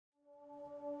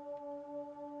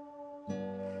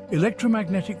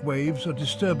Electromagnetic waves are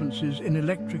disturbances in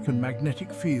electric and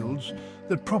magnetic fields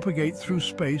that propagate through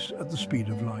space at the speed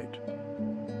of light.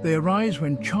 They arise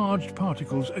when charged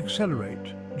particles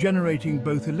accelerate, generating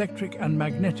both electric and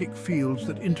magnetic fields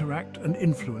that interact and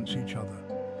influence each other.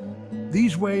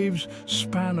 These waves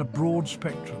span a broad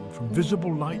spectrum, from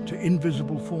visible light to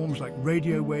invisible forms like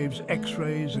radio waves,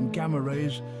 X-rays and gamma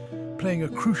rays, playing a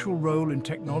crucial role in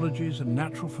technologies and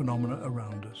natural phenomena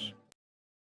around us.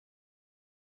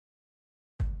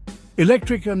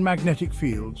 Electric and magnetic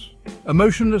fields. A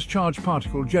motionless charged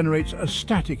particle generates a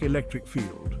static electric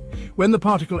field. When the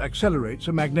particle accelerates,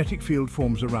 a magnetic field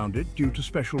forms around it due to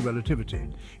special relativity.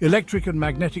 Electric and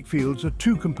magnetic fields are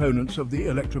two components of the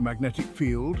electromagnetic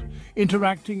field,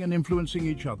 interacting and influencing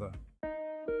each other.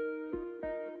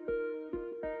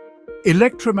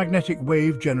 Electromagnetic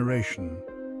wave generation.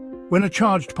 When a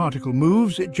charged particle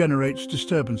moves, it generates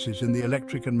disturbances in the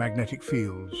electric and magnetic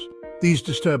fields. These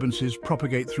disturbances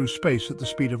propagate through space at the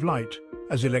speed of light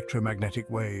as electromagnetic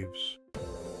waves.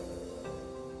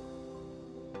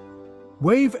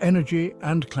 Wave energy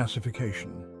and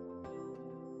classification.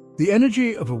 The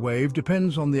energy of a wave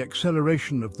depends on the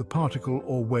acceleration of the particle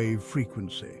or wave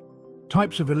frequency.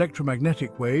 Types of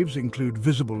electromagnetic waves include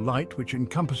visible light, which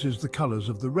encompasses the colors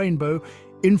of the rainbow,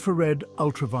 infrared,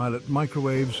 ultraviolet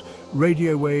microwaves,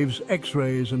 radio waves,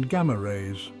 X-rays and gamma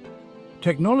rays.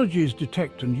 Technologies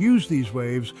detect and use these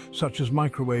waves, such as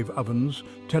microwave ovens,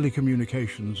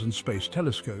 telecommunications and space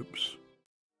telescopes.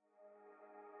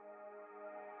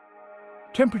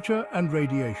 Temperature and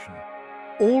radiation.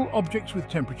 All objects with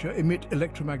temperature emit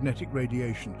electromagnetic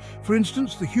radiation. For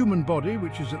instance, the human body,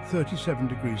 which is at 37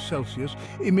 degrees Celsius,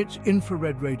 emits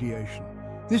infrared radiation.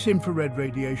 This infrared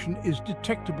radiation is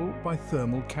detectable by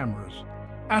thermal cameras.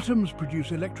 Atoms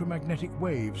produce electromagnetic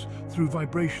waves through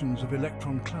vibrations of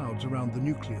electron clouds around the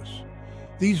nucleus.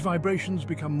 These vibrations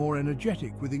become more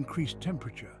energetic with increased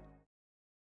temperature.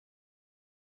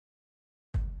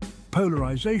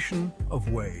 Polarization of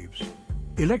waves.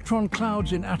 Electron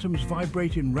clouds in atoms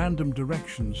vibrate in random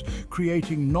directions,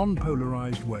 creating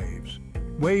non-polarized waves.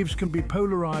 Waves can be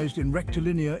polarized in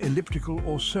rectilinear, elliptical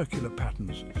or circular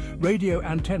patterns. Radio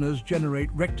antennas generate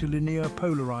rectilinear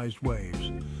polarized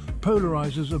waves.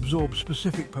 Polarizers absorb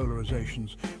specific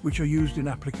polarizations, which are used in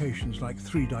applications like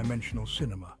three-dimensional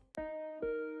cinema.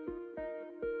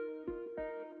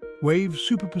 Wave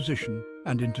superposition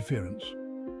and interference.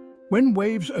 When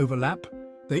waves overlap,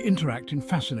 they interact in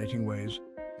fascinating ways.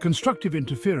 Constructive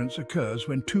interference occurs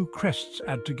when two crests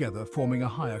add together, forming a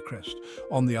higher crest.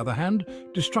 On the other hand,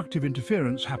 destructive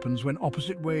interference happens when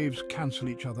opposite waves cancel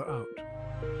each other out.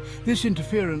 This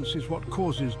interference is what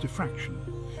causes diffraction,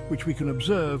 which we can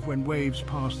observe when waves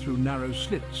pass through narrow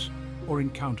slits or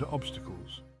encounter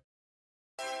obstacles.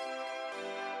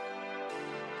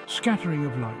 Scattering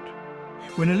of light.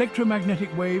 When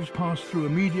electromagnetic waves pass through a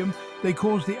medium, they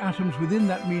cause the atoms within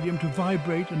that medium to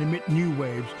vibrate and emit new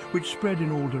waves, which spread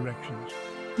in all directions.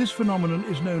 This phenomenon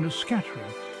is known as scattering.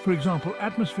 For example,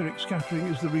 atmospheric scattering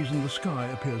is the reason the sky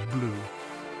appears blue.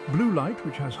 Blue light,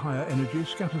 which has higher energy,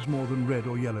 scatters more than red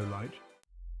or yellow light.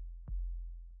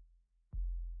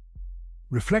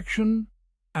 Reflection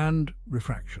and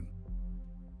refraction.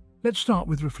 Let's start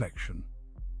with reflection.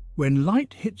 When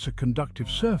light hits a conductive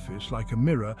surface, like a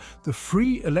mirror, the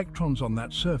free electrons on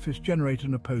that surface generate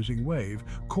an opposing wave,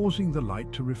 causing the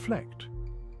light to reflect.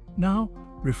 Now,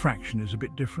 refraction is a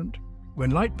bit different.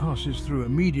 When light passes through a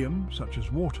medium, such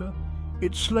as water,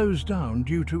 it slows down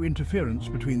due to interference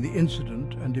between the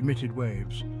incident and emitted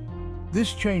waves.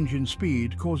 This change in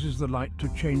speed causes the light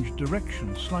to change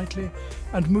direction slightly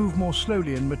and move more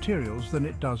slowly in materials than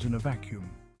it does in a vacuum.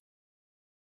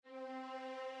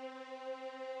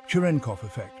 Cherenkov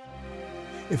effect.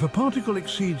 If a particle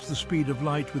exceeds the speed of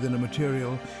light within a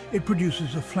material, it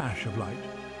produces a flash of light,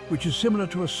 which is similar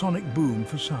to a sonic boom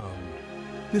for sound.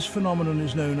 This phenomenon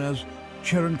is known as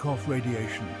Cherenkov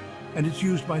radiation, and it's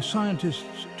used by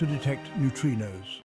scientists to detect neutrinos.